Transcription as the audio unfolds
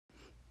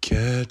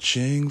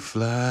catching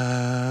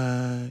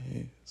flies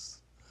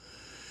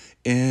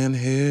in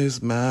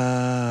his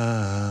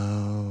mouth,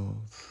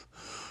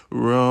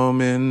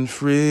 roaming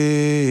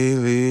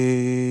freely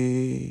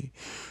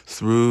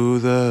through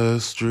the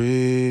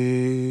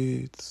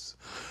streets.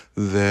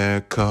 They're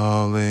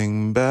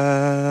calling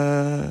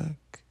back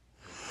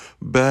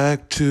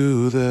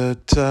to the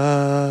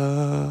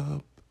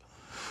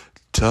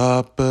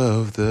top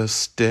of the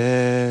stairs,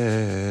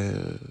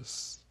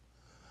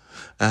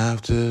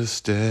 after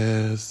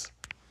stairs.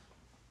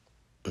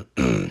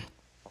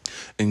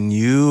 And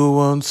you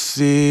won't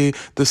see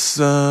the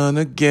sun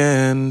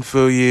again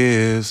for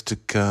years to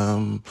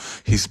come.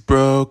 He's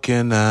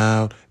broken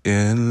out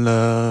in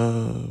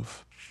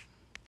love.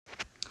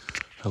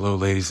 Hello,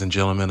 ladies and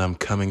gentlemen. I'm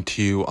coming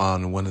to you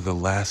on one of the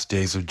last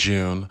days of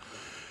June.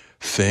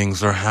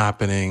 Things are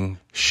happening.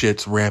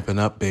 Shit's ramping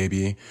up,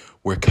 baby.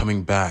 We're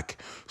coming back.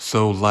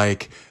 So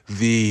like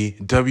the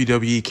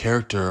WWE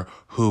character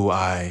who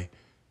I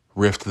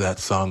riffed that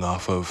song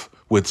off of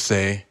would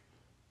say,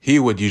 he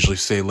would usually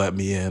say, let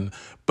me in,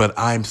 but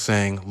I'm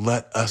saying,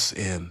 let us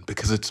in,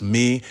 because it's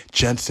me,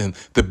 Jensen,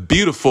 the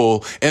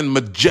beautiful and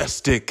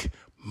majestic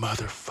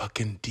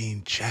motherfucking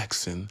Dean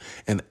Jackson,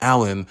 and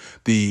Alan,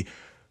 the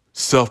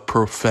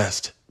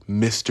self-professed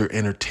Mr.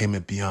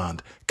 Entertainment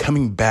Beyond,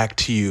 coming back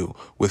to you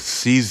with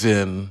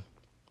season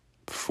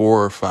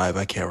 4 or 5.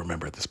 I can't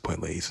remember at this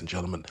point, ladies and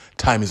gentlemen.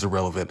 Time is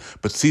irrelevant,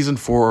 but season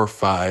 4 or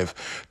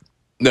 5.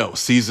 No,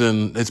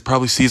 it's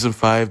probably season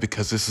 5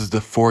 because this is the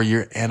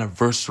 4-year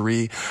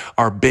anniversary.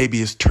 Our baby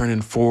is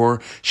turning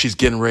 4. She's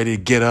getting ready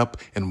to get up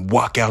and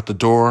walk out the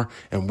door.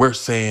 And we're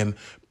saying,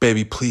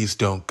 baby, please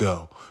don't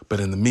go.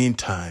 But in the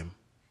meantime,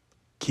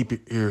 keep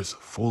your ears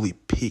fully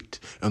peaked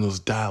and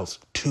those dials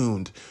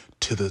tuned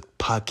to the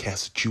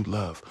podcast that you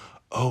love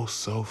oh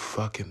so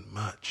fucking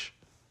much.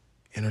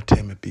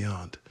 Entertainment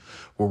Beyond,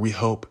 where we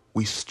hope,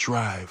 we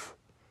strive,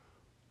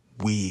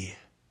 we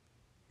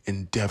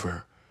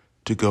endeavor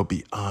to go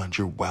beyond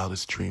your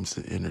wildest dreams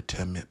of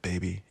entertainment,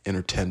 baby.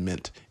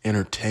 Entertainment,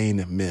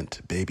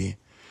 baby.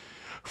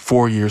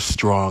 4 years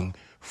strong,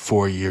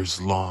 4 years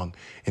long.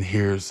 And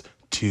here's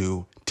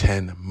to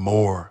 10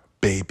 more,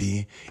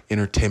 baby.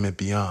 Entertainment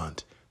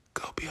Beyond.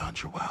 Go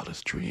beyond your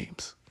wildest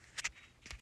dreams.